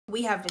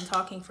We have been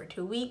talking for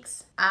 2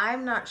 weeks.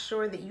 I'm not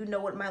sure that you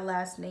know what my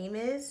last name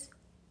is.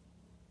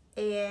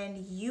 And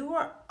you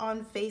are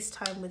on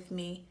FaceTime with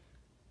me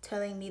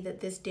telling me that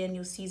this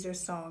Daniel Caesar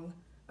song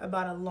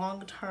about a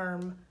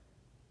long-term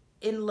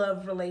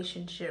in-love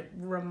relationship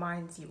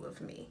reminds you of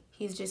me.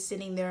 He's just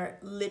sitting there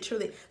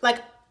literally,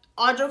 like,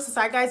 all jokes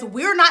aside, guys,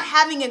 we're not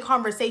having a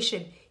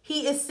conversation.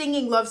 He is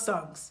singing love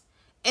songs.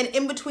 And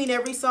in between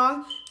every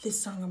song,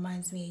 this song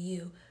reminds me of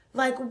you.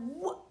 Like,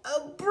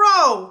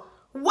 bro,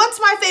 what's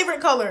my favorite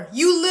color?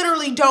 You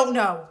literally don't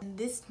know. And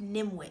this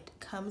nimwit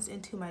comes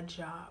into my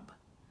job.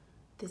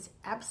 This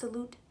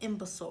absolute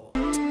imbecile.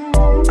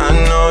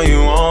 I know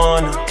you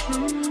wanna,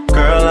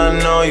 girl, I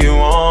know you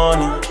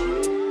wanna.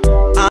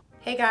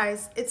 Hey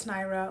guys, it's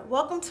Nyra.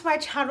 Welcome to my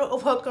channel, or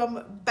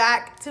welcome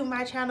back to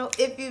my channel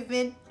if you've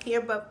been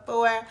here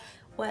before.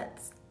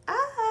 What's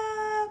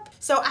up?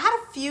 So I had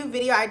a few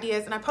video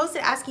ideas and I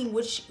posted asking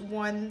which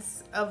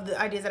ones of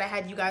the ideas that I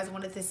had you guys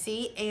wanted to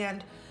see,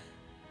 and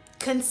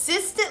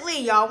consistently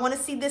y'all want to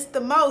see this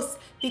the most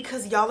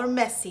because y'all are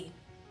messy.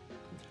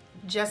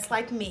 Just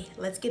like me.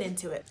 Let's get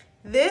into it.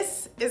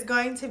 This is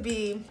going to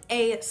be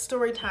a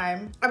story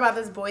time about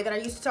this boy that I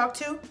used to talk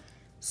to.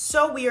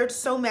 So weird,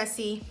 so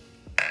messy.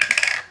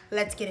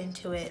 Let's get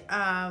into it.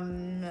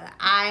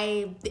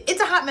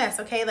 It's a hot mess,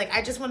 okay? Like,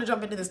 I just want to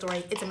jump into the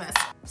story. It's a mess.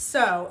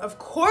 So, of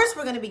course,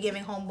 we're gonna be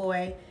giving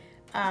homeboy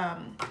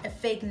a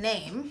fake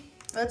name.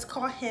 Let's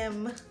call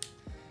him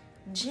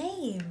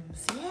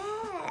James.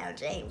 Yeah,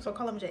 James. We'll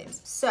call him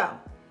James. So,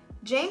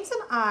 James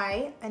and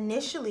I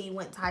initially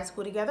went to high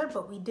school together,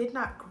 but we did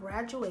not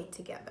graduate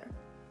together.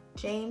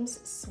 James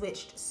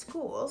switched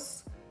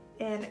schools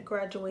and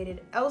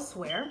graduated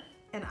elsewhere,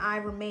 and I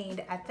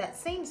remained at that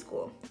same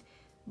school.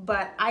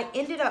 But I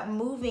ended up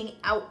moving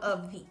out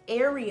of the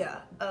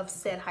area of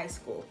said high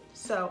school.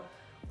 So,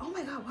 oh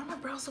my God, why are my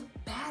brows so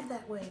bad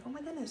that way? Oh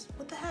my goodness,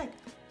 what the heck?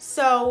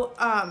 So,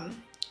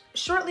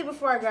 shortly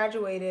before I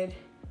graduated,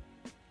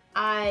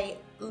 I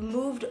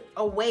moved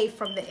away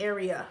from the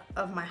area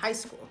of my high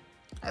school.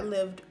 I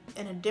lived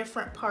in a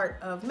different part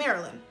of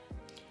Maryland.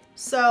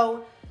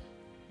 So,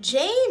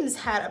 James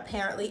had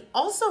apparently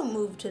also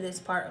moved to this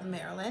part of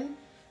Maryland.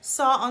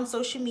 Saw on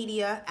social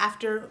media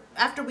after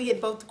we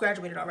had both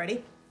graduated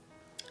already,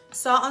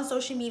 saw on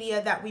social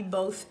media that we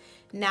both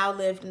now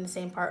lived in the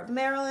same part of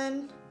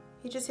Maryland.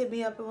 He just hit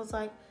me up and was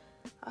like,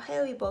 oh,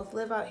 hey, we both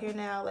live out here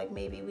now, like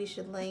maybe we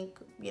should link,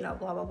 you know,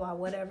 blah, blah, blah,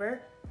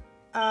 whatever.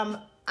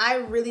 I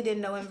really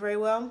didn't know him very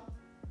well.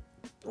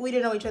 We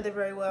didn't know each other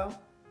very well,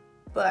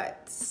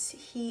 but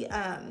he,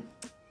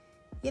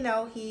 you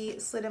know, he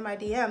slid in my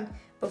DM.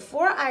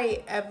 Before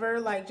I ever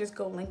like just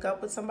go link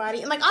up with somebody,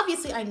 and like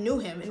obviously I knew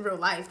him in real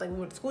life, like we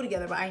went to school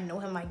together, but I know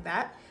him like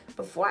that.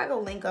 Before I go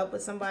link up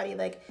with somebody,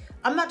 like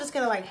I'm not just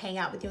gonna like hang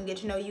out with you and get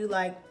to know you.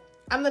 Like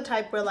I'm the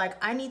type where like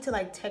I need to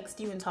like text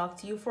you and talk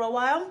to you for a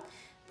while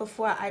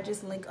before I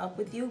just link up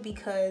with you,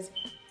 because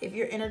if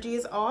your energy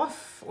is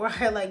off, or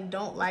I like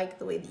don't like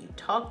the way that you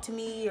talk to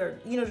me, or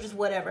you know, just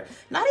whatever,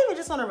 not even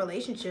just on a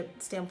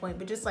relationship standpoint,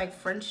 but just like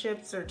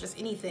friendships or just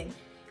anything,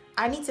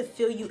 I need to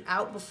feel you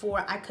out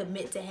before I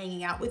commit to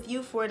hanging out with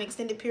you for an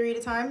extended period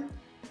of time,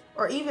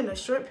 or even a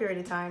short period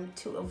of time,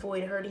 to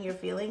avoid hurting your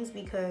feelings,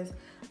 because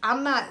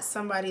I'm not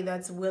somebody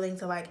that's willing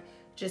to like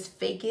just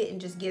fake it and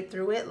just get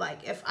through it.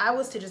 Like if I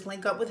was to just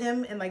link up with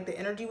him and like the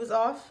energy was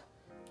off,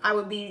 I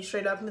would be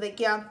straight up and be like,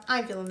 yeah, I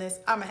ain't feeling this,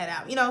 I'ma head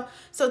out, you know?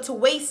 So to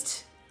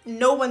waste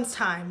no one's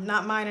time,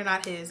 not mine or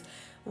not his,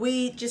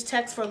 we just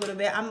text for a little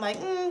bit. I'm like,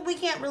 we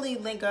can't really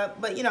link up,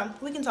 but you know,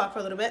 we can talk for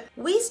a little bit.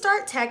 We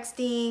start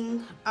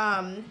texting,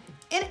 and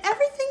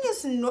everything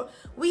is,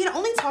 we had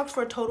only talked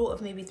for a total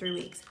of maybe 3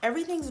 weeks.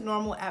 Everything's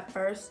normal at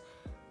first.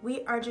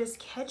 We are just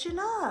catching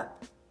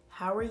up.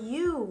 How are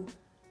you?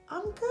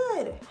 I'm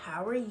good.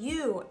 How are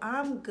you?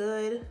 I'm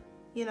good.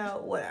 You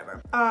know,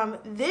 whatever.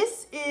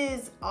 This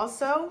is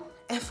also,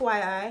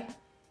 FYI,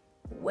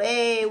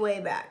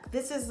 way back.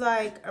 This is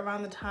like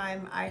around the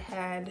time I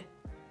had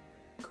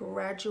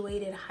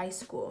graduated high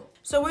school.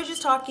 So we're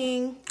just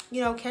talking, you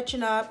know,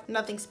 catching up,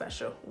 nothing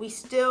special. We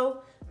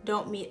still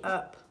don't meet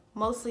up,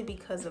 mostly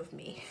because of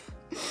me.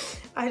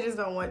 I just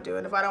don't want to,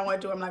 and if I don't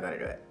want to, I'm not gonna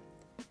do it.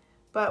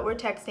 But we're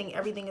texting,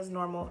 everything is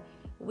normal.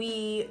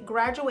 We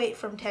graduate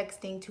from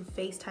texting to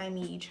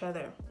FaceTiming each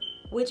other,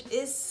 which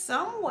is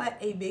somewhat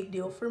a big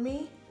deal for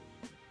me,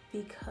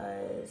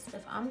 because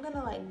if I'm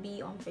gonna like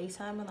be on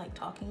FaceTime and like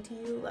talking to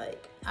you,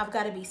 like I've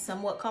got to be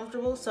somewhat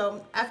comfortable.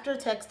 So after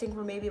texting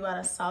for maybe about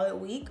a solid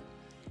week,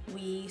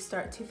 we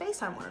start to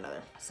FaceTime one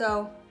another.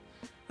 So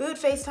we would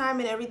FaceTime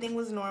and everything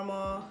was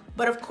normal.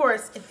 But of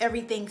course, if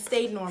everything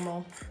stayed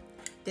normal,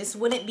 this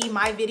wouldn't be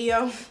my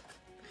video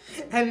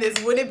and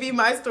this wouldn't be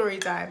my story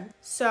time.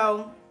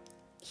 So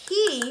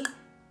he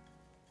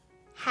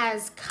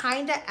has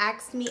kind of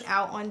asked me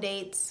out on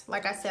dates.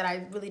 Like I said,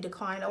 I really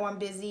declined. Oh, I'm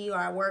busy, or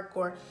I work,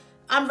 or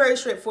I'm very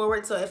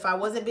straightforward. So if I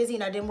wasn't busy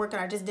and I didn't work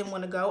and I just didn't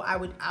want to go,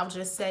 I'll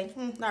just say,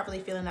 not really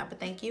feeling that, but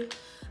thank you.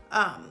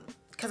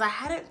 Because I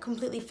hadn't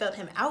completely felt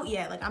him out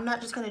yet. Like I'm not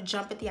just gonna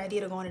jump at the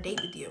idea to go on a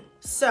date with you.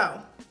 So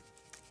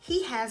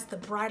he has the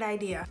bright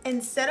idea.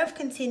 Instead of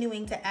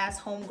continuing to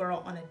ask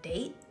homegirl on a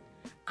date,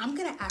 I'm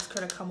gonna ask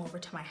her to come over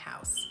to my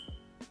house.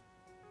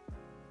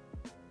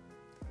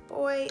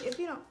 Boy, if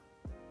you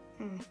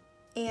don't.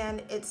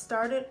 And it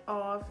started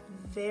off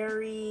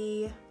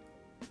very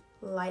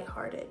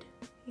lighthearted,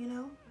 you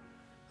know?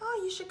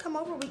 Oh, you should come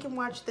over, we can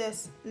watch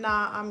this.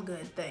 Nah, I'm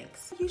good,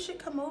 thanks. You should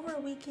come over,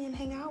 we can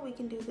hang out, we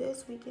can do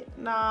this,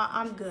 nah,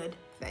 I'm good,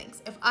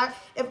 thanks. If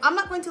I'm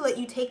not going to let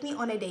you take me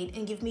on a date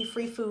and give me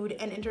free food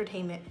and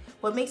entertainment,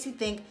 what makes you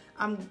think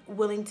I'm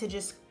willing to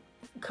just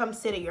come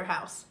sit at your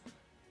house?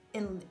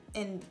 And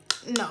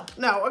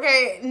no,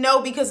 okay,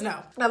 no, because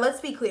no. Now let's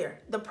be clear.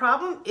 The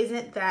problem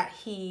isn't that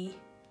he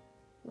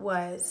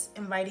was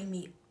inviting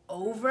me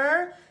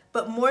over,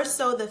 but more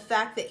so the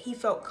fact that he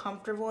felt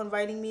comfortable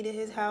inviting me to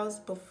his house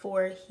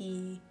before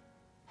he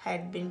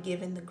had been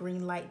given the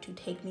green light to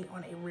take me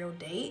on a real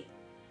date.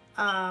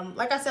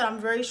 Like I said, I'm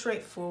very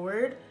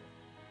straightforward.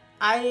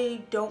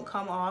 I don't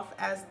come off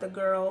as the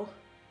girl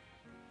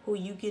who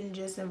you can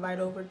just invite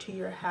over to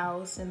your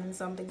house and then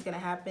something's gonna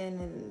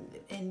happen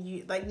and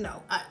you, like,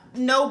 no.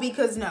 No,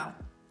 because no.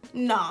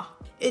 Nah,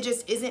 it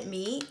just isn't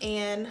me,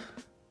 and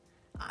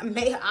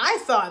I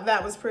thought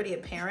that was pretty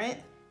apparent.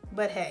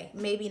 But hey,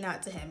 maybe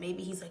not to him.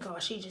 Maybe he's like, oh,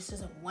 she just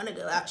doesn't want to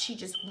go out. She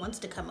just wants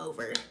to come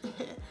over.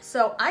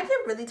 So I get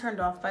really turned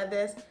off by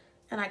this,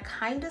 and I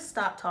kind of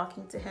stopped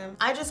talking to him.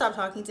 I just stopped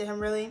talking to him,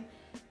 really.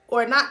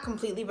 Or not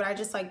completely, but I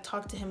just like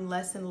talk to him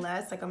less and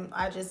less. Like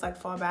I just like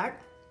fall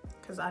back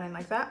because I didn't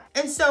like that.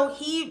 And so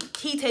he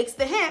takes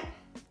the hint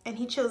and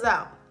he chills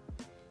out.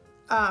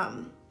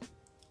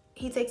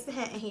 He takes the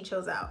hint and he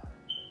chills out.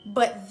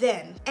 But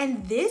then,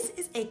 and this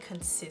is a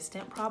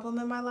consistent problem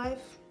in my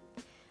life,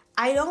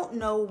 I don't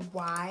know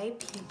why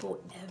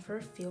people ever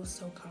feel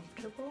so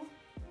comfortable,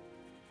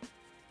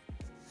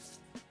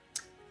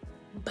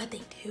 but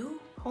they do.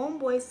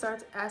 Homeboy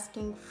starts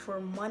asking for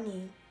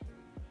money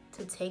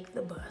to take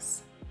the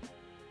bus.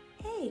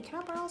 Hey,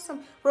 can I borrow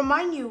some?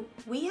 Remind you,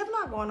 we have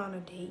not gone on a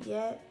date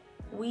yet.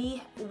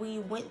 We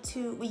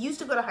used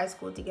to go to high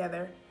school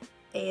together,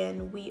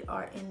 and we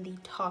are in the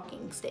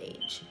talking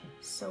stage.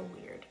 So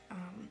weird,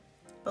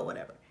 but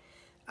whatever.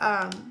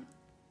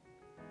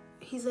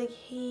 He's like,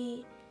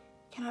 hey,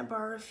 can I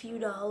borrow a few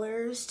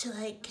dollars to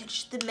like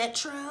catch the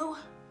metro?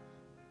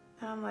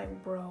 And I'm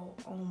like, bro,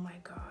 oh my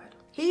God.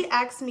 He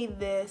asked me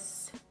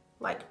this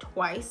like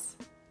twice,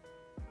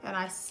 and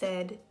I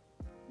said,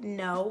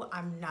 no,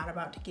 I'm not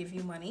about to give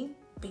you money,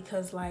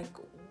 because like,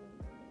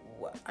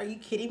 what, are you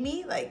kidding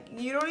me? Like,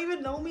 you don't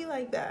even know me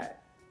like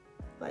that.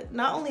 Like,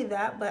 not only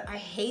that, but I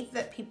hate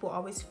that people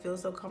always feel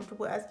so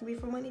comfortable asking me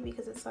for money,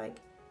 because it's like,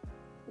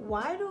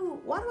 why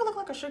do I look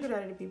like a sugar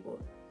daddy to people?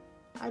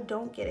 I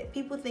don't get it.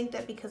 People think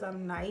that because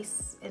I'm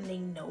nice and they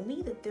know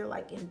me that they're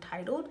like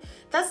entitled.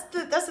 That's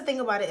the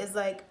thing about it, is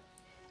like,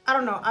 I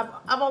don't know.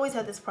 I've always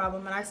had this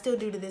problem, and I still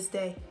do to this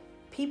day.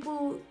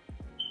 People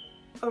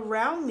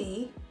around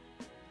me,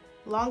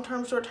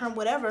 long-term, short-term,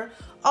 whatever,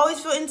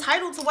 always feel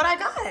entitled to what I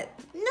got.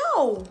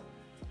 No,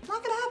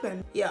 not gonna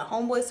happen. Yeah,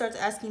 homeboy starts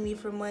asking me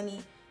for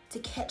money to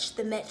catch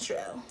the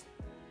metro.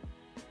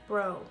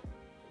 Bro,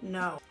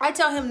 no. I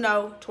tell him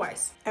no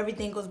twice.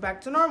 Everything goes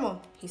back to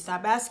normal. He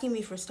stopped asking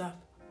me for stuff.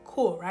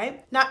 Cool,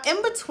 right? Now,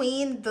 in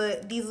between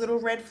these little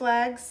red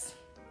flags,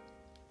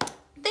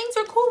 things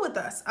are cool with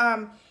us.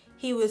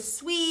 He was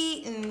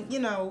sweet and, you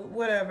know,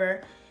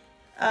 whatever.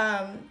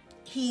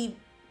 He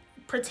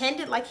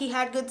pretended like he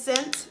had good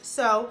sense.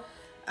 So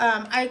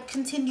I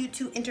continued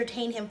to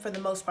entertain him for the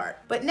most part.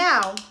 But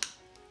now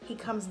he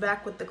comes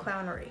back with the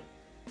clownery.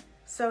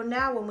 So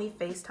now when we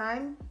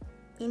FaceTime,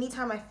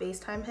 anytime I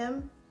FaceTime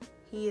him,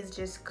 he is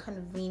just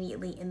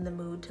conveniently in the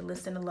mood to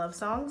listen to love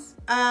songs.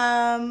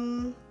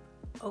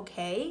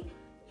 Okay,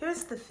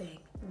 here's the thing.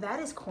 That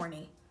is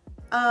corny.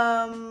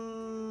 I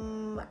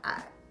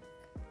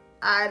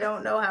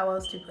don't know how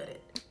else to put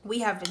it. We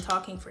have been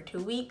talking for 2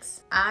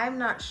 weeks. I'm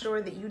not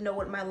sure that you know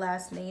what my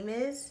last name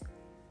is.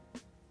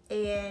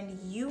 And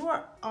you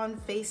are on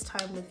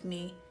FaceTime with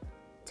me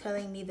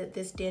telling me that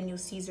this Daniel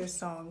Caesar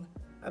song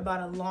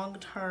about a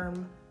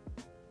long-term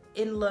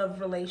in-love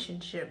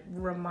relationship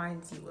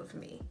reminds you of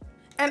me.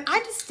 And I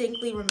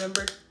distinctly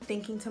remember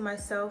thinking to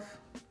myself,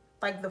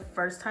 like the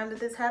first time that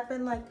this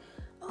happened, like,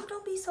 oh,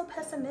 don't be so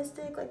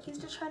pessimistic. Like, he's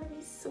just trying to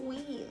be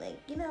sweet, like,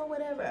 you know,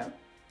 whatever.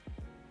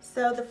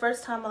 So the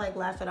first time I like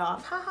laugh it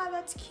off, haha,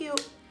 that's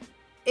cute.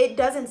 It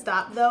doesn't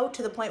stop though,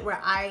 to the point where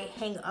I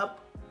hang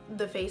up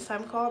the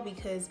FaceTime call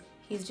because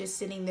he's just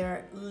sitting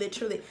there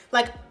literally,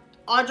 like,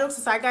 all jokes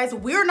aside, guys,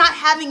 we're not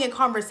having a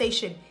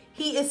conversation.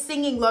 He is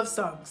singing love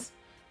songs.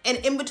 And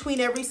in between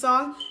every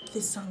song,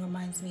 this song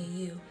reminds me of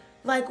you.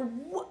 Like,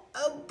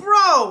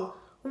 bro,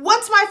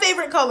 what's my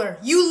favorite color?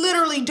 You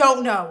literally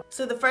don't know.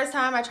 So the first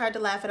time I tried to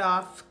laugh it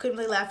off, couldn't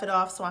really laugh it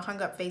off, so I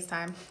hung up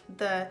FaceTime.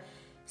 The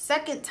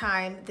second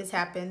time this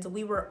happens,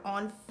 we were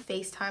on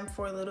FaceTime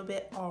for a little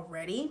bit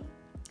already.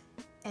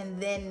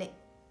 And then,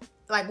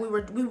 like, we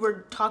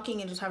were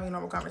talking and just having a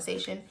normal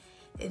conversation.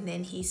 And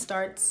then he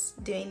starts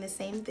doing the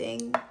same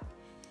thing.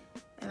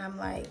 And I'm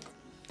like,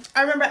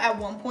 I remember at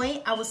one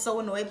point I was so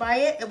annoyed by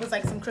it. It was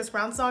like some Chris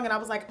Brown song and I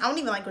was like, I don't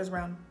even like Chris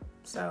Brown.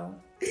 So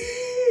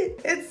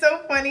it's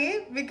so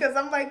funny because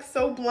I'm like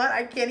so blunt,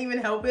 I can't even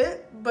help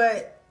it.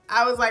 But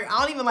I was like,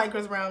 I don't even like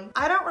Chris Brown.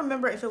 I don't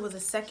remember if it was a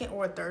second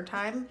or a third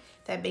time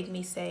that made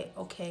me say,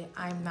 okay,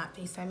 I'm not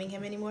FaceTiming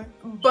him anymore.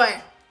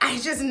 But I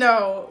just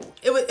know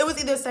it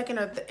was either a second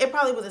or it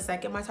probably was a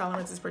second. My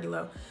tolerance is pretty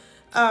low.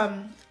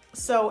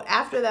 So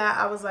after that,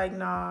 I was like,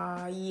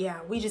 nah, yeah,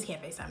 we just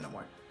can't FaceTime no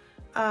more.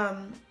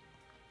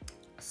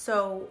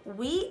 So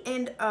we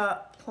end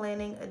up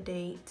planning a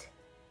date,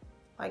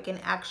 like an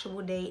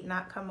actual date,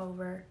 not come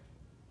over.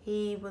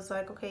 He was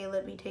like, okay,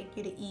 let me take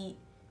you to eat.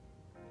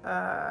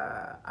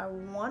 I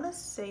want to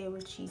say it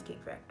was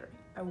Cheesecake Factory.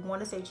 I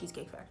want to say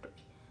Cheesecake Factory.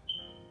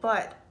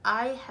 But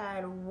I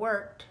had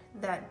worked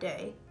that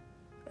day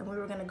and we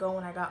were going to go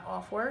when I got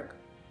off work.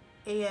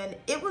 And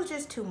it was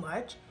just too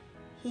much.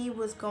 He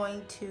was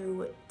going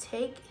to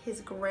take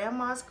his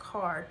grandma's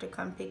car to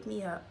come pick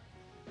me up.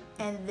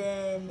 And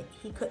then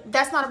he could,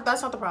 that's not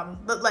the problem.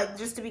 But like,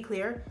 just to be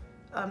clear,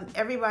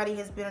 everybody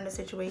has been in a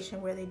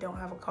situation where they don't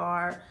have a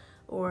car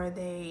or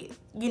they,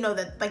 you know,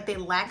 that like they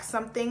lack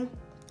something.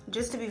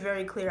 Just to be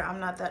very clear, I'm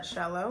not that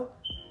shallow.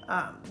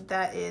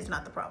 That is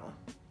not the problem.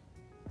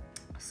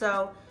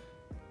 So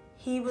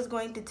he was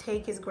going to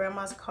take his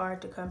grandma's car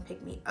to come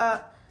pick me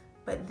up,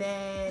 but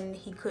then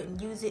he couldn't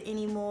use it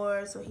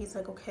anymore. So he's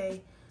like,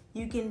 okay,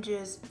 you can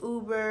just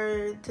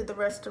Uber to the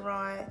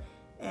restaurant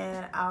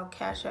and I'll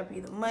cash up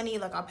you the money.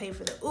 Like I'll pay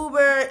for the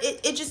Uber.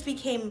 It just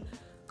became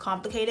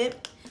complicated.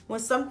 When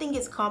something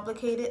gets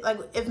complicated, like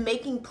if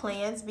making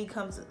plans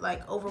becomes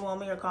like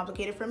overwhelming or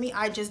complicated for me,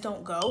 I just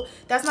don't go.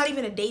 That's not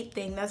even a date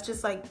thing. That's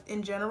just like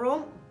in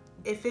general.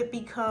 If it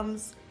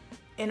becomes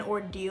an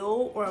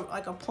ordeal or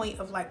like a point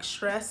of like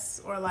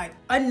stress or like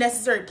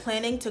unnecessary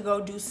planning to go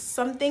do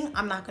something,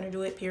 I'm not gonna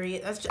do it,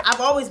 period. That's just, I've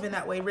always been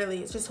that way, really.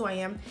 It's just who I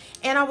am.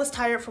 And I was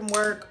tired from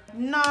work.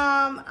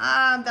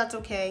 Nah, that's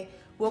okay.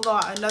 We'll go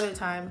out another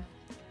time.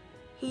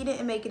 He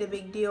didn't make it a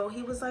big deal.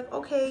 He was like,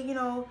 okay, you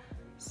know,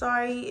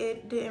 sorry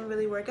it didn't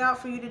really work out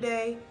for you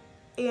today.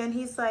 And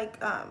he's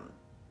like,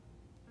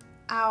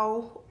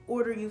 I'll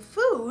order you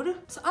food.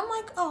 So I'm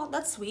like, oh,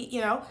 that's sweet,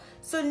 you know?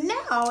 So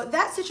now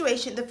that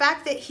situation, the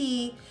fact that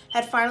he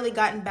had finally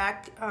gotten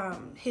back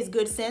his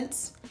good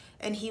sense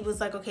and he was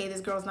like, okay, this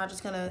girl's not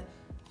just gonna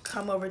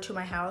come over to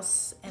my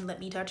house and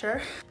let me touch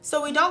her.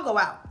 So we don't go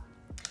out,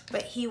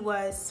 but he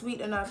was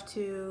sweet enough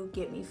to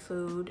get me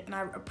food and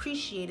I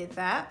appreciated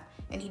that.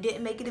 And he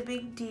didn't make it a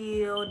big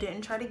deal,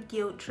 didn't try to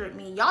guilt trip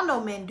me. Y'all know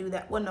men do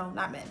that. Well, no,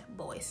 not men,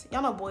 boys.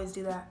 Y'all know boys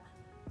do that.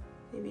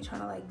 They be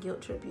trying to like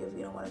guilt trip you if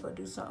you don't want to go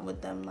do something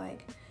with them.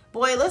 Like,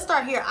 boy, let's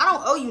start here. I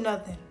don't owe you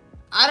nothing.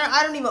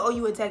 I don't even owe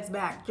you a text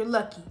back. You're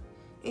lucky.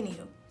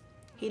 Anywho,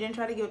 he didn't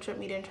try to guilt trip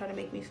me, didn't try to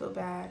make me feel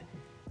bad.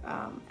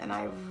 And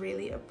I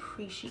really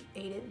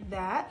appreciated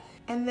that.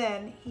 And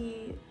then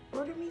he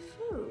ordered me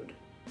food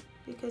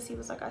because he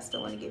was like, I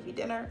still want to give you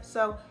dinner.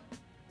 So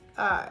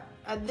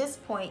at this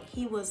point,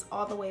 he was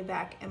all the way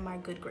back in my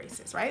good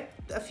graces, right?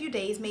 A few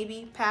days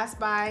maybe passed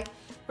by.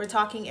 We're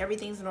talking,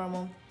 everything's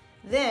normal.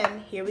 Then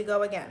here we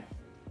go again.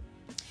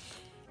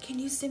 Can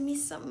you send me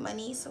some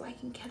money so I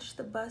can catch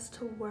the bus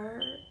to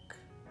work?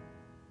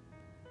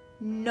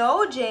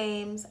 No,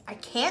 James, I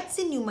can't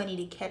send you money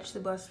to catch the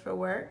bus for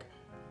work.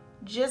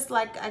 Just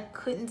like I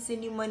couldn't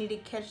send you money to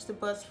catch the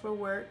bus for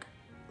work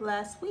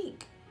last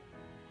week.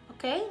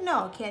 Okay,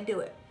 no, can't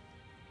do it.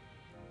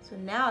 So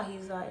now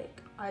he's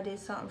like, I did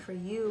something for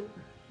you.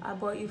 I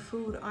bought you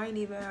food. I ain't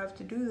even have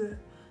to do that.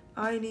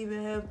 I ain't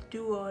even have to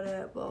do all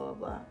that, blah, blah,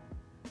 blah.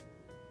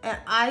 And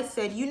I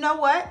said, you know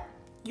what?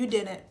 You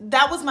didn't.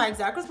 That was my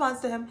exact response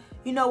to him.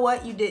 You know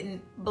what? You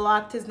didn't.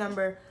 Blocked his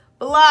number.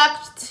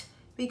 Blocked.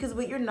 Because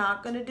what you're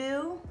not going to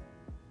do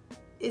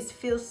is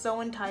feel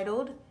so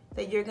entitled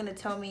that you're going to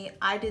tell me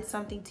I did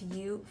something to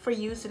you, for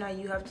you, so now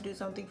you have to do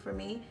something for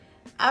me.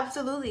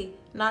 Absolutely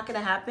not going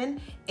to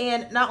happen.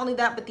 And not only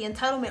that, but the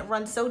entitlement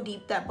runs so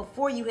deep that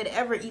before you had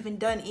ever even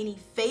done any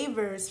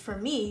favors for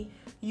me,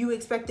 you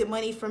expected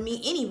money from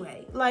me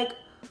anyway. Like,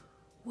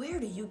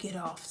 where do you get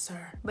off,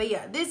 sir? But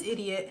yeah, this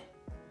idiot,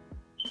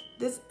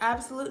 this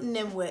absolute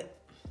nimwit,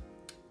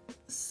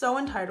 so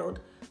entitled.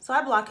 So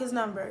I block his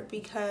number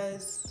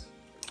because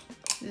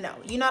no,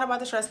 you're not about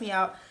to stress me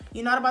out.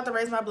 You're not about to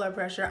raise my blood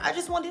pressure. I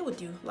just won't deal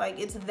with you. Like,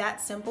 it's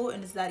that simple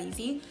and it's that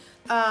easy.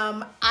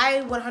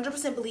 I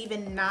 100% believe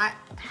in not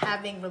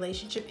having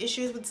relationship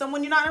issues with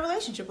someone you're not in a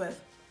relationship with.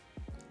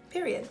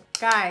 Period.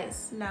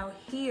 Guys, now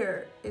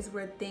here is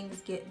where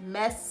things get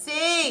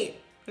messy.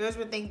 Here's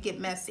where things get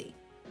messy.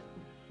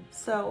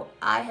 So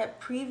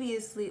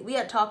we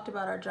had talked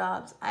about our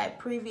jobs. I had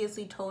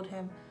previously told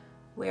him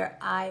where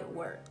I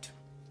worked.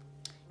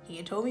 He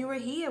had told me where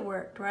he had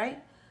worked,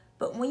 right?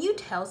 But when you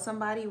tell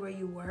somebody where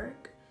you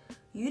work,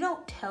 you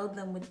don't tell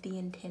them with the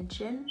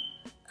intention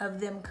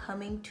of them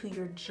coming to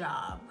your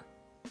job.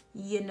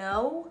 You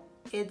know?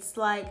 It's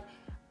like,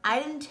 I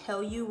didn't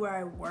tell you where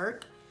I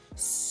work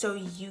so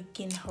you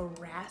can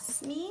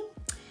harass me.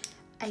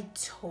 I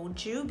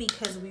told you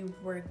because we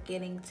were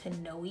getting to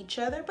know each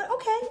other, but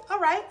okay, all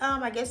right.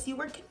 I guess you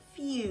were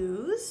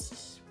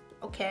confused.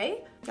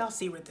 Okay, y'all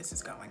see where this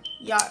is going.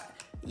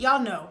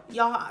 Y'all know,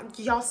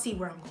 y'all see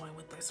where I'm going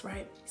with this,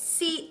 right?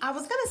 See, I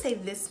was gonna say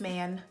this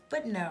man,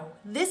 but no,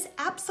 this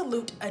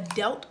absolute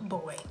adult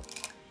boy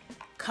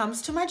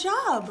comes to my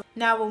job.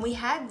 Now, when we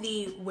had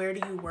the where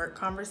do you work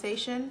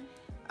conversation,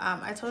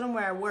 I told him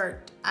where I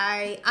worked.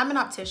 I'm an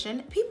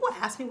optician. People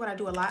ask me what I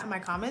do a lot in my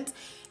comments,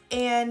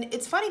 and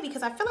it's funny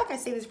because I feel like I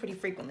say this pretty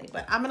frequently,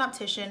 but I'm an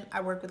optician.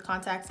 I work with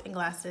contacts and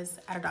glasses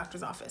at a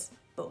doctor's office.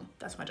 Boom,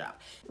 that's my job.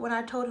 When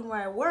I told him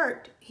where I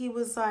worked, he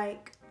was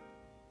like,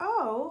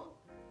 oh,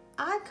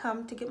 I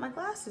come to get my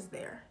glasses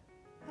there.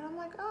 And I'm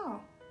like, oh,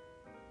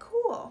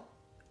 cool.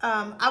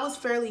 I was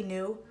fairly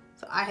new,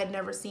 so I had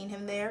never seen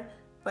him there,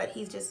 but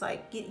he's just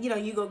like, you know,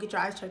 you go get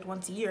your eyes checked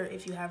once a year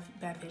if you have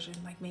bad vision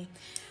like me.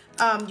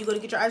 You go to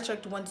get your eyes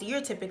checked once a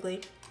year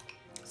typically.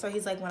 So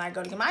he's like, when I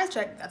go to get my eyes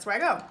checked, that's where I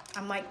go.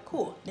 I'm like,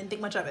 cool, didn't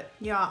think much of it.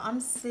 Y'all, I'm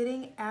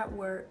sitting at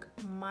work,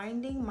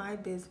 minding my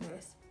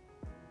business,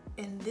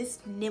 and this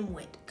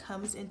nimwit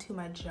comes into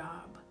my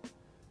job.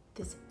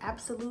 This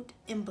absolute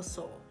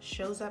imbecile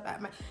shows up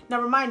at my,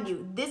 now remind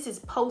you, this is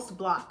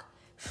post-block.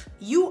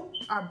 You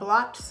are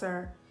blocked,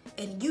 sir,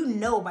 and you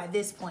know by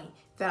this point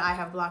that I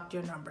have blocked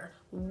your number.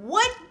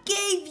 What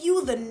gave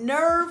you the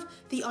nerve,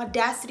 the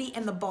audacity,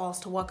 and the balls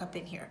to walk up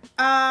in here?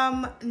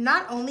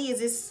 Not only is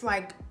this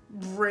like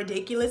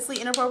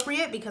ridiculously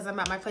inappropriate because I'm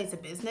at my place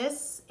of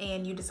business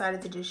and you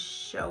decided to just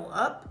show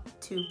up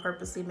to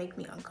purposely make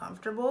me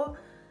uncomfortable,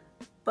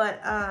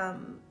 but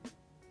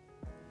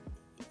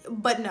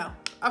no.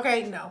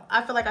 Okay, no.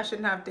 I feel like I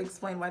shouldn't have to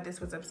explain why this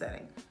was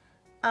upsetting.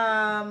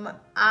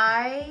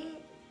 I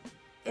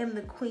am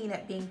the queen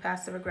at being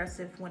passive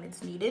aggressive when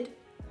it's needed.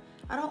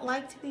 I don't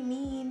like to be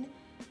mean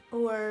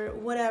or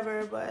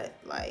whatever, but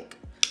like,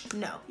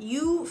 no.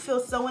 You feel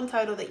so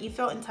entitled that you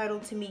felt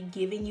entitled to me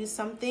giving you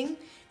something.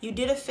 You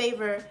did a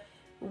favor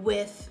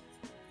with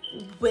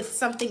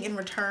something in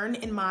return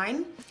in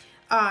mine.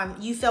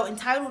 You felt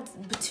entitled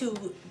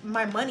to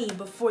my money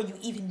before you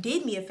even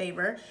did me a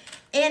favor.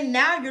 And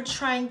now you're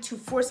trying to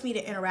force me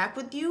to interact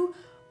with you.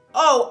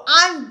 Oh,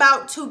 I'm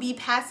about to be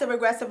passive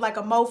aggressive like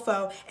a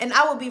mofo, and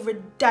I would be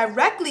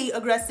directly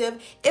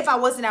aggressive if I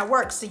wasn't at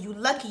work. So you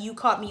lucky you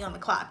caught me on the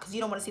clock because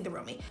you don't want to see the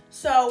real me.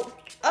 So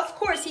of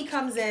course he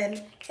comes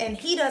in and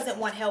he doesn't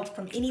want help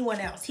from anyone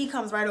else. He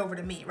comes right over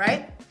to me,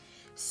 right?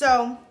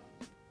 So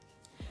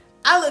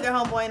I look at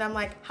homeboy and I'm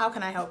like, how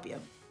can I help you?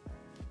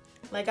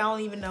 Like, I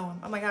don't even know him.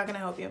 I'm like, how can I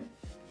help you?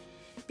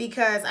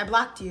 Because I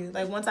blocked you.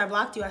 Like, once I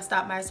blocked you, I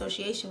stopped my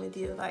association with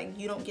you. Like,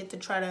 you don't get to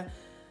try to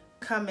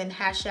come and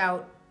hash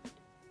out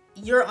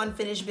your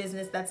unfinished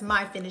business. That's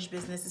my finished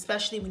business,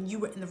 especially when you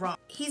were in the wrong.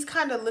 He's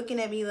kind of looking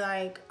at me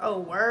like, oh,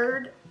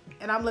 word?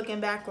 And I'm looking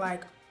back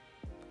like,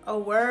 oh,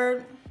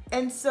 word?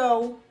 And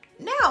so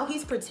now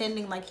he's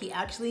pretending like he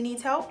actually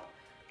needs help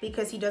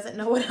because he doesn't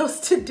know what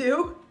else to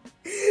do.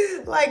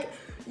 Like,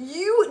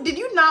 did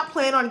you not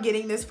plan on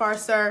getting this far,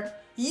 sir?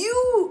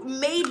 You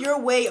made your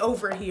way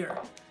over here.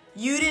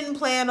 You didn't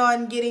plan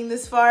on getting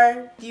this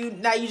far.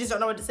 Now you just don't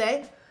know what to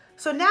say.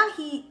 So now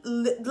he,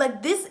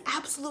 like, this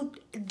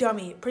absolute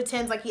dummy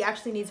pretends like he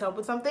actually needs help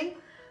with something.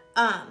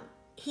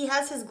 He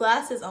has his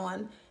glasses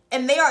on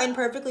and they are in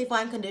perfectly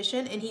fine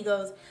condition. And he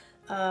goes,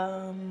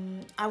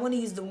 I want to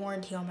use the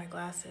warranty on my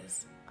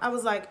glasses. I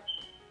was like,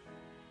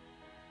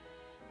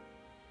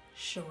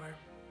 sure.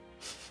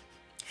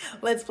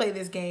 Let's play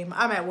this game.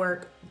 I'm at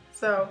work,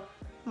 so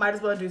might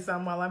as well do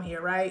something while I'm here,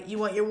 right? You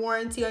want your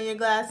warranty on your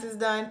glasses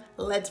done?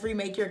 Let's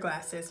remake your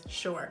glasses.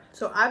 Sure.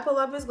 So I pull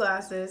up his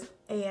glasses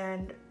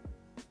and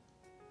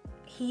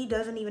he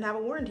doesn't even have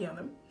a warranty on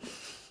them.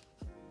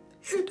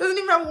 Doesn't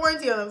even have a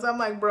warranty on them. So I'm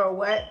like, bro,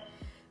 what?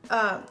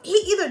 He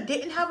either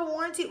didn't have a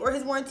warranty or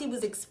his warranty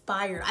was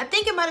expired. I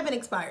think it might have been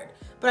expired,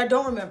 but I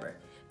don't remember.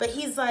 But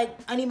he's like,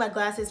 I need my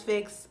glasses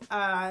fixed.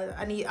 I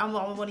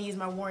want to use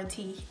my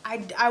warranty.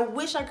 I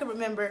wish I could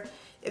remember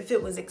if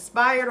it was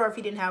expired or if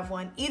he didn't have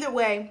one. Either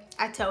way,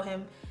 I tell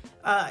him,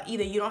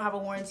 either you don't have a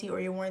warranty or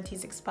your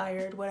warranty's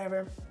expired,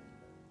 whatever.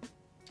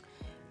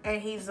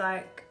 And he's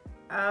like,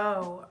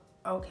 oh,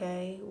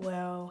 okay,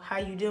 well, how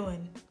you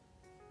doing?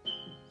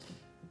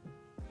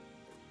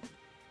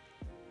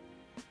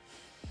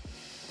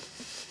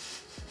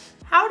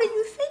 How do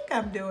you think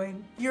I'm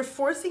doing? You're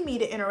forcing me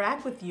to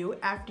interact with you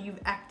after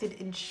you've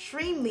acted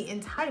extremely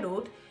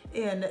entitled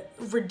and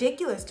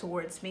ridiculous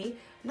towards me.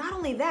 Not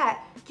only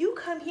that, you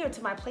come here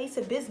to my place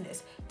of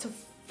business to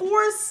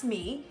force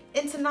me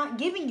into not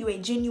giving you a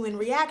genuine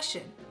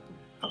reaction.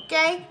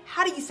 Okay?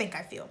 How do you think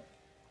I feel?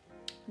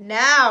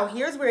 Now,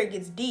 here's where it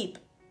gets deep.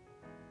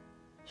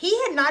 He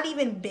had not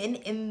even been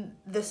in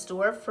the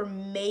store for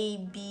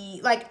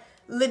maybe, like,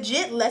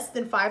 legit less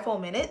than 5 whole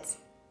minutes.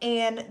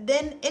 And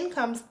then in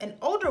comes an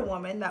older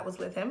woman that was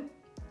with him.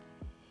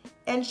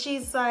 And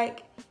she's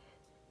like,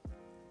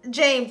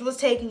 James, what's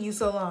taking you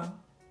so long?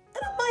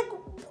 And I'm like,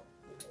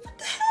 what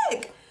the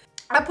heck?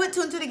 I put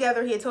two and two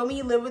together. He had told me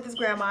he lived with his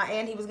grandma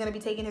and he was gonna be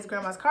taking his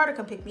grandma's car to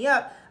come pick me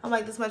up. I'm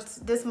like,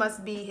 this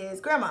must be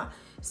his grandma.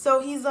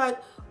 So he's like,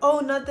 oh,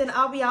 nothing,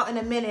 I'll be out in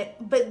a minute.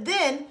 But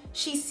then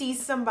she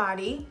sees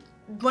somebody,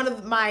 one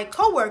of my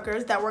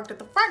coworkers that worked at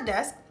the front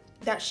desk,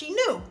 that she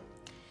knew.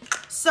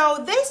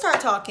 So they start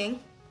talking.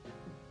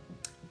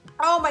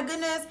 Oh my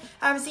goodness,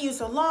 I haven't seen you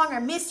so long. I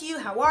miss you.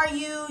 How are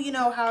you? You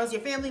know, how's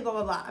your family? Blah,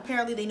 blah, blah.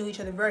 Apparently they knew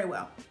each other very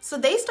well. So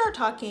they start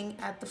talking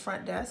at the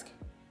front desk,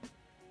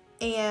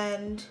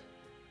 and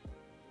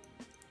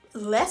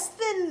less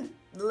than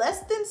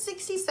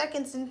 60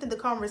 seconds into the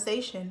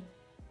conversation,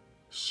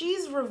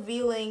 she's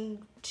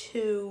revealing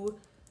to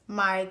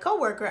my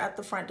coworker at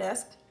the front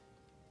desk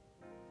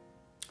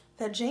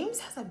that James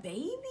has a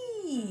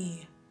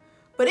baby.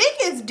 But it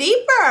gets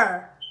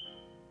deeper.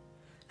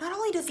 Not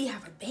only does he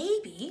have a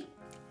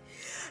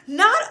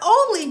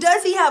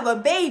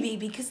baby,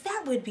 because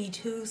that would be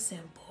too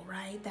simple,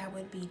 right? That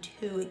would be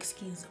too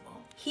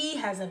excusable. He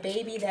has a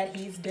baby that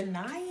he's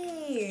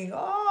denying.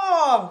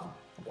 Oh,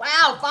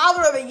 wow,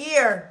 father of the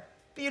year.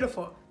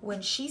 Beautiful.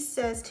 When she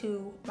says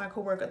to my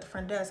coworker at the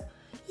front desk,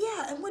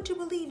 yeah, and would you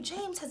believe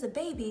James has a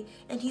baby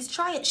and he's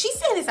trying, she's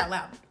saying this out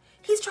loud.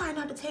 He's trying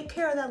not to take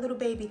care of that little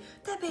baby.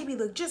 That baby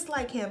looked just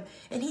like him.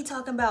 And he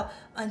talking about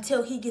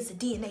until he gets a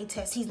DNA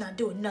test, he's not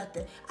doing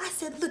nothing. I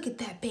said, look at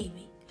that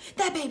baby.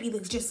 That baby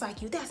looks just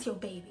like you. That's your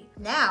baby.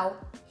 Now,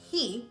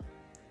 he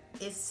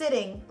is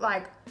sitting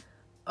like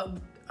a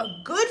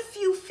good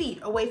few feet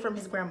away from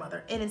his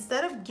grandmother. And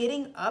instead of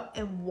getting up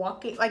and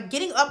walking, like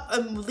getting up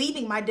and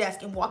leaving my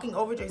desk and walking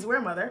over to his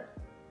grandmother,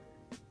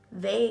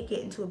 they get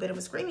into a bit of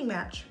a screaming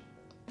match.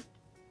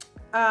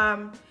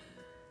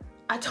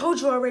 I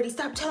told you already,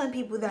 stop telling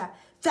people that.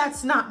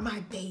 That's not my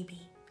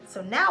baby.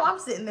 So now I'm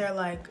sitting there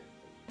like,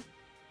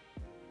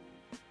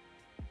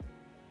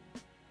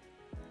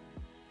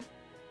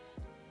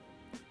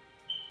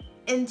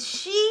 and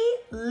she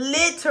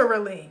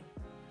literally,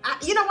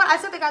 you know what? I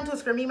said they got into a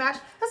screaming match.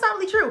 That's not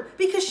really true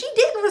because she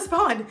didn't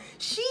respond.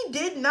 She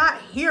did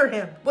not hear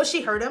him. Well,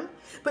 she heard him,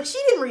 but she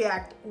didn't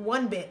react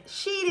one bit.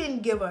 She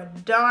didn't give a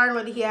darn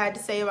what he had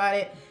to say about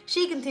it.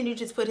 She continued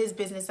to just put his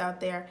business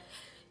out there.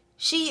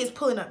 She is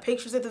pulling up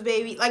pictures of the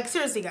baby. Like,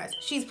 seriously, guys,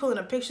 she's pulling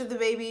up pictures of the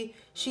baby.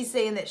 She's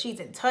saying that she's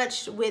in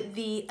touch with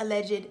the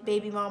alleged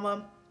baby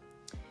mama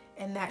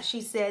and that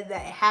she said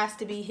that it has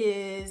to be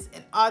his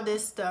and all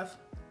this stuff.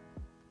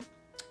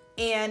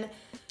 And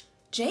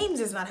James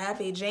is not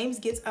happy. James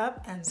gets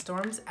up and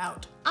storms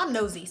out. I'm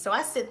nosy, so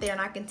I sit there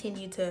and I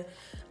continue to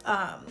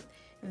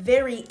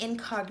very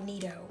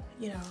incognito,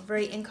 you know,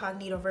 very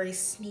incognito, very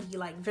sneaky,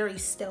 like very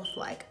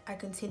stealth-like. I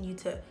continue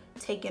to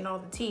take in all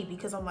the tea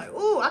because I'm like,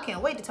 ooh, I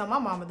can't wait to tell my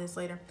mama this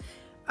later.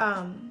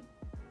 And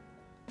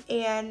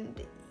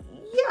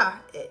yeah,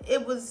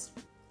 it was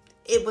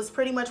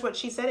pretty much what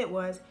she said it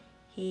was.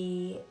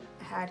 He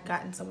had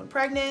gotten someone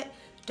pregnant,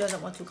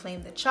 doesn't want to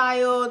claim the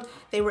child.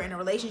 They were in a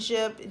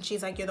relationship and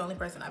she's like, you're the only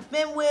person I've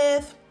been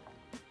with.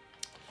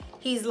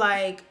 He's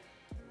like,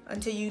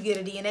 until you get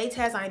a DNA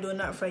test, I ain't doing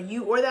nothing for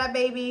you or that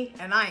baby,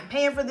 and I ain't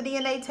paying for the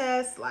DNA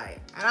test.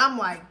 Like, and I'm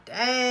like,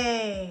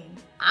 dang,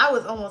 I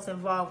was almost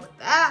involved with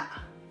that.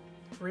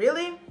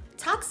 Really?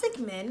 Toxic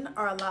men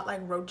are a lot like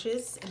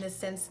roaches in the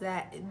sense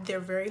that they're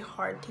very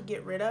hard to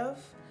get rid of.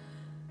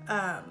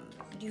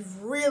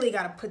 You've really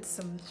got to put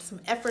some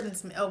effort and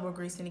some elbow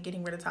grease into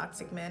getting rid of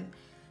toxic men.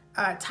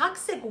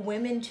 Toxic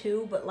women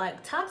too, but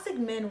like toxic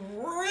men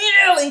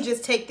really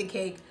just take the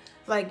cake.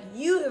 Like,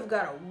 you have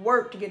got to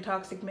work to get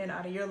toxic men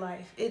out of your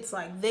life. It's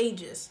like they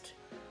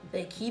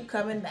keep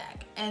coming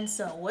back. And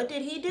so what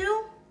did he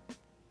do?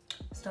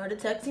 Started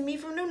texting me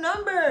from new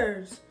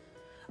numbers.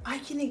 I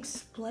can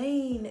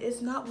explain.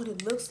 It's not what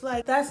it looks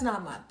like. That's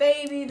not my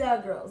baby.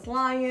 That girl's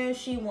lying.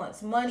 She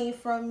wants money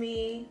from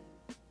me.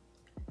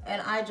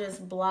 And I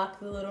just blocked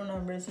the little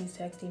numbers he's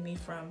texting me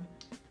from.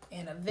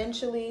 And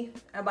eventually,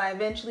 and by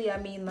eventually I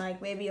mean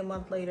like maybe a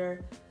month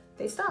later,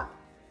 they stopped.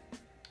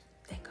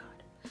 Thank God.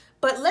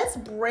 But let's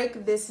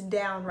break this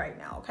down right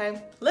now,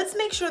 okay? Let's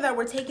make sure that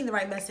we're taking the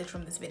right message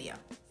from this video.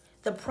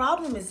 The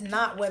problem is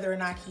not whether or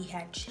not he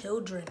had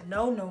children.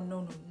 No, no,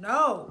 no,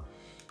 no,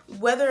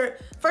 no.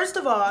 First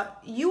of all,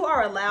 you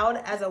are allowed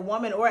as a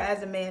woman or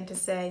as a man to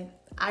say,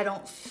 I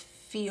don't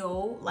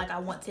feel like I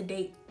want to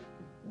date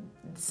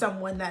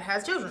someone that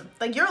has children.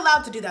 Like, you're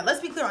allowed to do that. Let's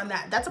be clear on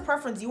that. That's a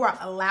preference you are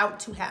allowed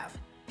to have,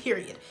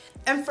 period.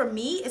 And for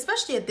me,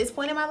 especially at this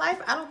point in my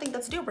life, I don't think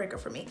that's a deal breaker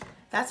for me.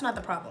 That's not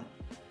the problem.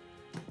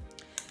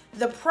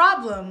 The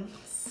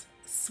problems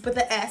with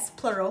the S,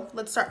 plural,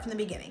 let's start from the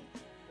beginning.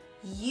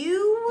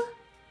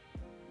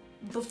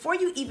 Before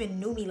you even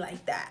knew me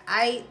like that,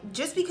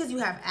 just because you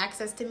have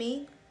access to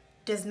me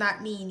does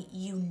not mean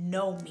you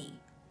know me.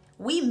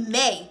 We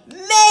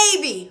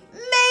maybe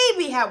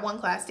have one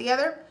class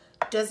together,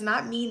 does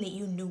not mean that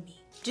you knew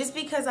me. Just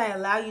because I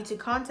allow you to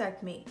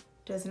contact me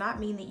does not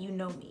mean that you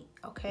know me,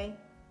 okay?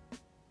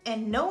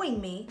 And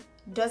knowing me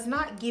does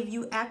not give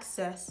you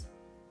access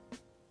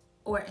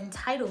or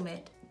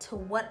entitlement to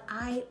what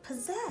I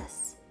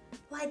possess.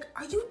 Like,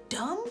 are you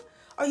dumb?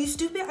 Are you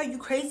stupid? Are you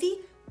crazy?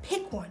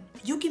 Pick one.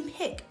 You can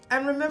pick.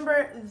 And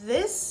remember,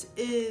 this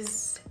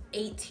is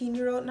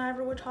 18-year-old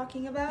Nyra we're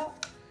talking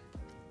about.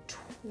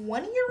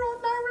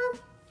 20-year-old Nyra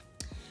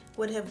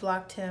would have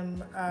blocked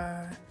him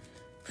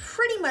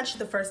pretty much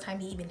the first time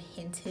he even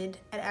hinted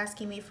at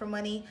asking me for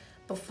money,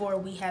 before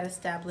we had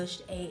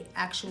established a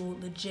actual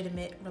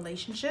legitimate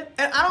relationship.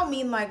 And I don't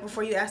mean like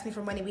before you ask me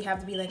for money we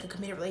have to be like a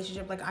committed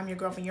relationship, like I'm your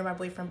girlfriend, you're my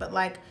boyfriend, but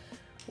like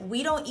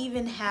we don't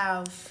even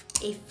have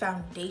a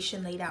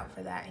foundation laid out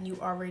for that and you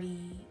already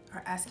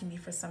are asking me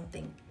for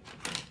something.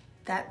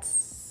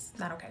 That's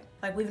not okay.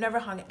 Like we've never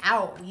hung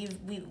out,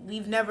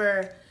 we've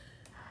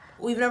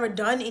never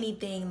done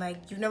anything.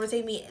 Like you've never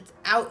taken me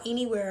out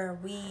anywhere.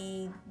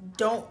 We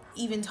don't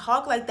even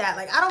talk like that.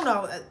 Like I don't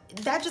know,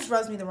 that just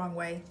rubs me the wrong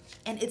way,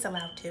 and it's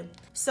allowed to.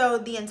 So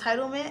the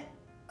entitlement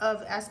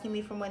of asking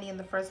me for money in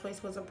the first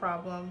place was a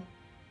problem.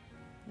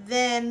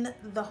 Then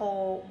the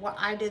whole, well,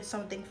 I did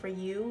something for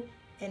you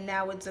and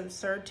now it's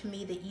absurd to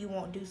me that you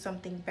won't do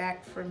something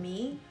back for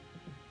me.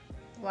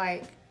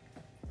 Like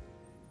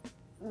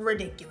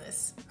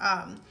ridiculous.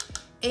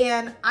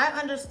 And I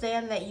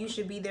understand that you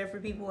should be there for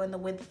people in the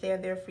way that they're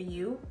there for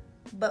you,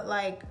 but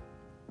like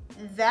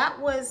that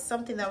was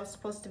something that was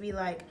supposed to be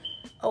like,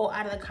 oh,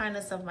 out of the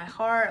kindness of my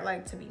heart,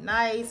 like to be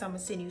nice, I'm gonna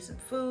send you some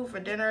food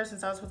for dinner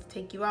since I was supposed to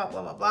take you out,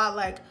 blah blah blah.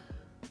 Like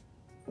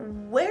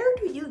where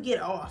do you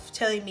get off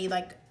telling me,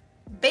 like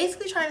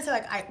basically trying to say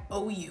like I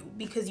owe you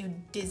because you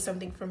did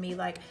something for me?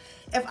 Like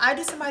if I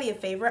do somebody a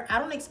favor, I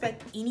don't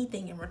expect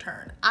anything in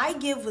return. I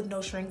give with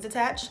no strings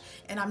attached,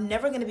 and I'm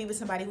never gonna be with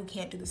somebody who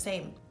can't do the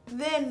same.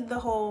 Then the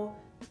whole,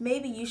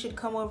 maybe you should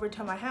come over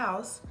to my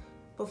house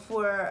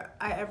before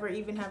I ever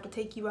even have to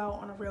take you out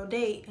on a real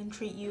date and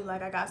treat you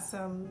like I got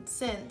some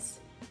sense.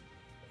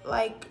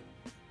 Like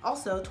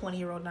also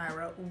 20-year-old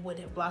Nyra would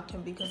have blocked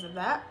him because of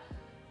that.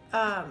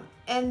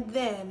 And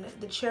then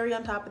the cherry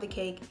on top of the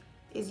cake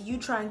is you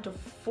trying to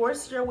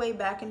force your way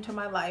back into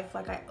my life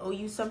like I owe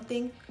you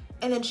something,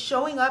 and then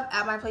showing up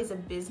at my place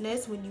of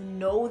business when you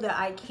know that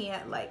I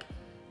can't like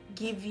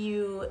give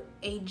you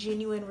a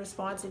genuine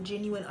response, a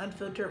genuine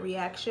unfiltered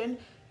reaction.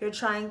 You're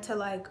trying to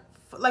like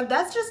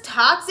that's just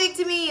toxic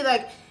to me.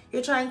 Like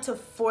you're trying to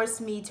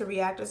force me to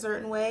react a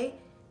certain way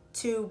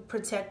to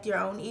protect your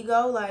own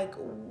ego. Like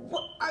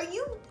what are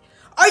you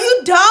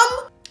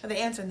dumb? The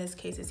answer in this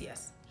case is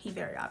yes. He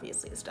very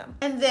obviously is dumb.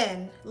 And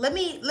then let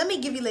me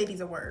give you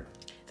ladies a word.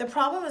 The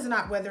problem is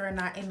not whether or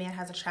not a man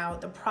has a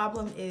child. The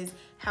problem is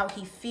how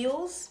he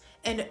feels,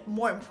 and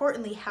more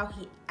importantly, how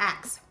he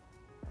acts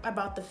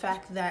about the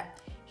fact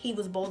that he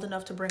was bold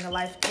enough to bring a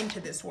life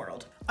into this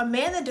world. A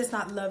man that does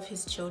not love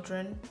his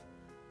children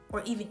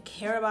or even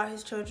care about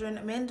his children,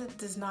 a man that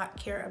does not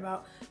care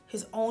about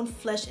his own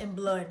flesh and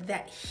blood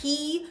that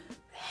he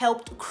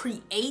helped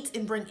create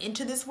and bring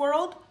into this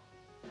world,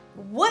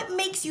 what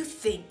makes you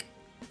think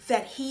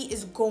that he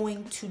is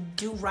going to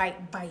do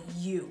right by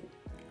you?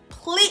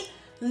 Please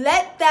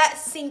let that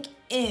sink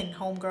in,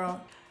 homegirl.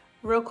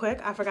 Real quick,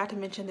 I forgot to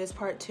mention this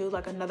part too.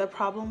 Like another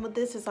problem with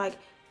this is like,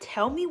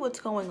 tell me what's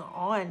going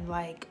on.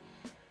 Like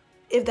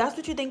if that's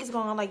what you think is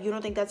going on, like you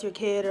don't think that's your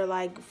kid, or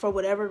like for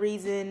whatever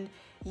reason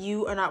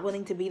you are not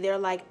willing to be there.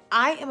 Like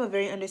I am a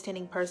very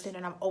understanding person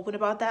and I'm open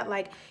about that.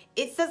 Like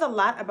it says a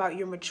lot about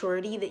your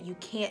maturity that you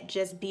can't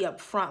just be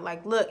upfront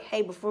like, look,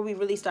 hey, before we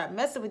really start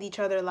messing with each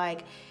other,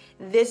 like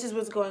this is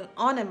what's going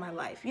on in my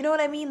life. You know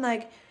what I mean?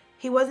 Like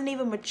he wasn't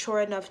even mature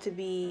enough to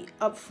be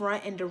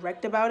upfront and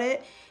direct about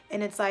it.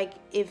 And it's like,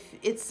 if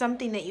it's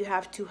something that you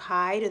have to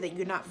hide or that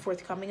you're not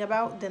forthcoming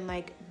about, then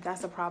like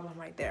that's a problem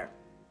right there.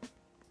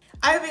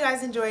 I hope you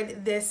guys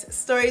enjoyed this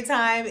story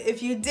time.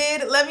 If you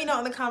did, let me know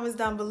in the comments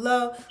down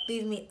below.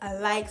 Leave me a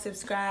like,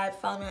 subscribe,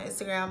 follow me on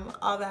Instagram,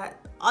 all that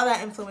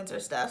influencer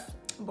stuff.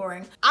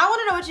 Boring. I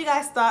want to know what you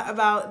guys thought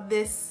about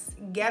this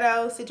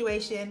ghetto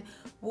situation.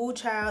 Woo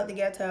child, the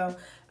ghetto.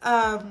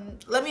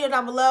 Let me know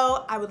down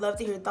below. I would love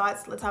to hear your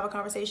thoughts. Let's have a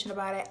conversation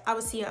about it. I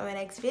will see you on my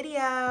next video.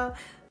 Bye.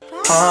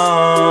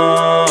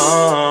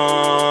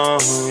 Oh,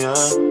 yeah.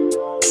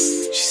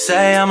 She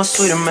say I'm a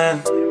sweeter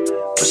man,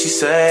 but she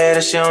say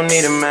that she don't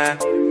need a man.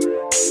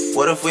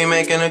 What if we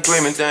make an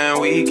agreement,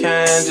 then we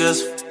can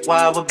just,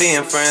 while we're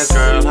being friends?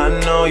 Girl, I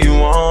know you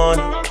want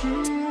it.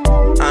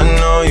 I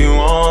know you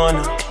want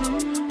it.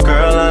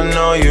 Girl, I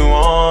know you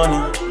want it.